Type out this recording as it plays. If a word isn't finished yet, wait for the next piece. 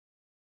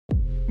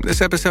This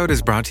episode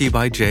is brought to you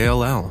by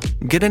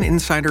JLL. Get an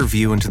insider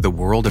view into the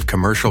world of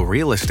commercial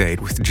real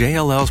estate with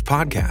JLL's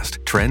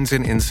podcast, Trends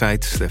and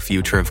Insights, the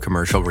Future of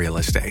Commercial Real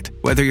Estate.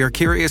 Whether you're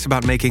curious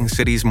about making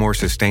cities more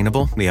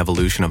sustainable, the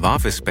evolution of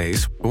office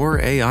space, or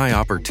AI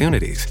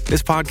opportunities,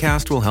 this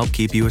podcast will help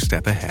keep you a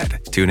step ahead.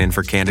 Tune in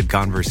for candid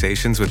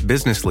conversations with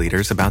business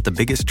leaders about the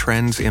biggest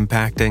trends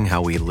impacting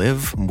how we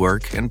live,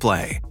 work, and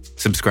play.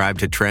 Subscribe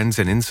to Trends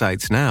and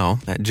Insights now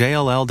at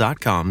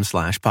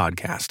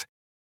jll.com/podcast.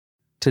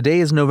 Today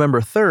is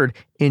November 3rd,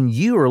 and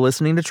you are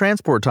listening to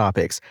Transport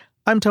Topics.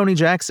 I'm Tony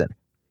Jackson.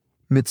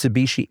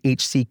 Mitsubishi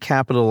HC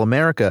Capital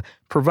America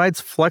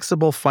provides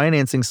flexible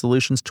financing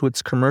solutions to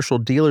its commercial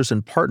dealers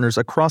and partners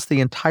across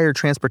the entire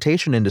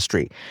transportation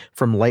industry,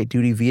 from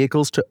light-duty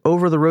vehicles to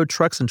over-the-road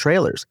trucks and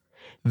trailers.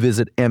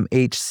 Visit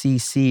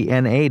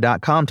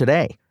mhccna.com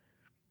today.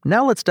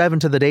 Now let's dive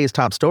into the day's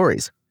top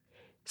stories.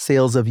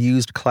 Sales of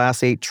used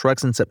Class 8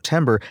 trucks in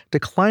September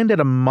declined at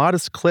a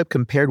modest clip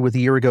compared with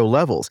year-ago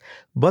levels,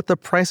 but the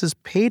prices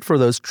paid for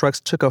those trucks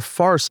took a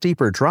far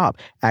steeper drop,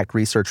 ACT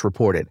Research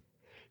reported.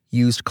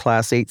 Used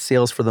Class 8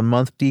 sales for the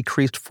month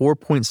decreased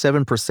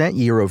 4.7%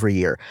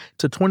 year-over-year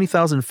to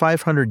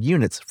 20,500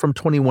 units from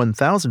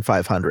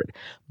 21,500,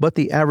 but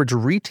the average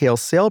retail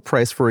sale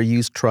price for a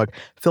used truck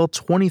fell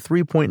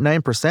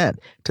 23.9%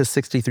 to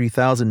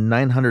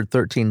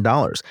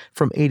 $63,913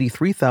 from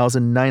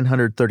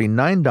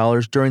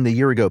 $83,939 during the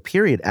year-ago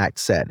period, ACT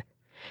said.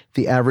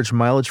 The average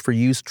mileage for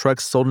used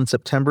trucks sold in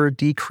September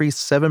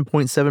decreased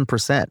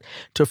 7.7%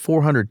 to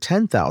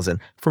 410,000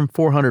 from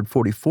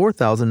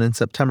 444,000 in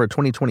September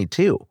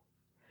 2022.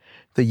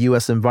 The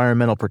U.S.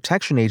 Environmental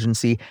Protection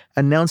Agency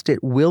announced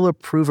it will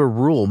approve a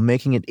rule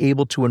making it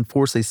able to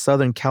enforce a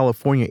Southern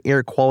California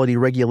air quality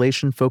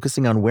regulation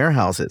focusing on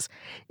warehouses.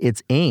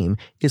 Its aim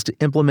is to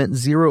implement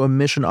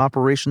zero-emission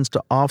operations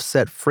to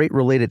offset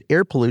freight-related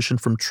air pollution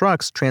from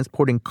trucks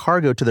transporting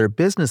cargo to their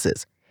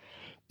businesses.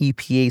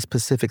 EPA's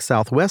Pacific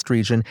Southwest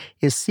region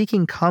is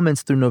seeking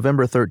comments through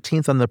November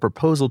 13th on the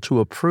proposal to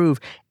approve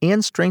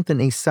and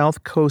strengthen a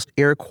South Coast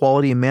Air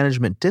Quality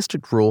Management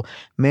District rule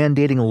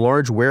mandating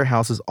large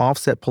warehouses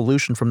offset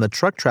pollution from the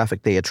truck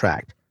traffic they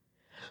attract.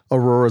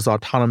 Aurora's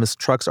autonomous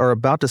trucks are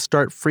about to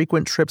start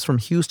frequent trips from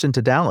Houston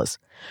to Dallas.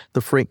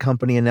 The freight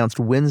company announced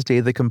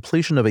Wednesday the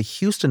completion of a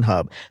Houston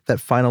hub that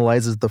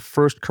finalizes the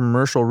first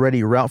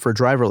commercial-ready route for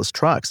driverless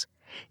trucks.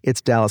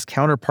 Its Dallas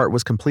counterpart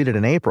was completed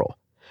in April.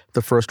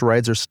 The first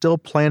rides are still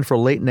planned for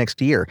late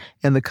next year,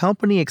 and the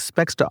company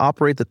expects to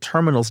operate the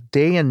terminals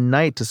day and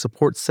night to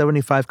support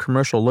 75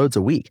 commercial loads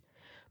a week.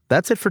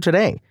 That's it for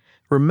today.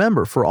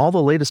 Remember, for all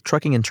the latest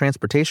trucking and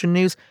transportation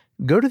news,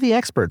 go to the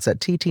experts at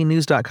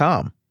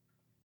ttnews.com.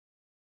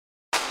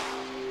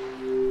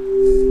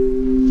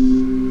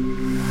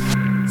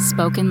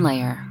 Spoken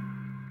Layer.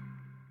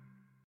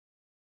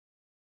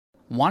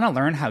 Want to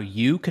learn how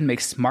you can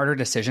make smarter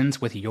decisions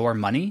with your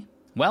money?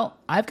 Well,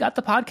 I've got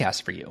the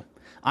podcast for you.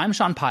 I'm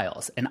Sean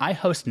Piles, and I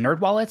host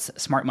NerdWallet's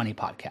Smart Money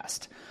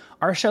Podcast.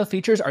 Our show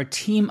features our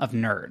team of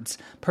nerds,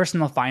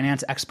 personal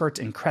finance experts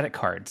in credit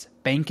cards,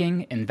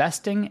 banking,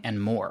 investing, and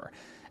more.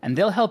 And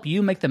they'll help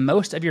you make the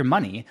most of your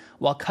money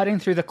while cutting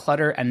through the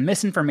clutter and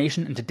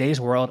misinformation in today's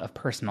world of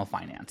personal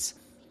finance.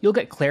 You'll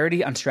get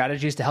clarity on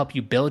strategies to help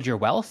you build your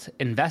wealth,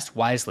 invest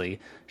wisely,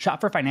 shop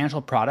for financial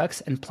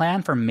products, and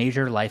plan for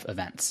major life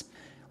events.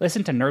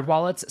 Listen to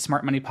NerdWallet's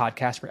Smart Money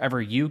Podcast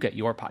wherever you get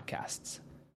your podcasts.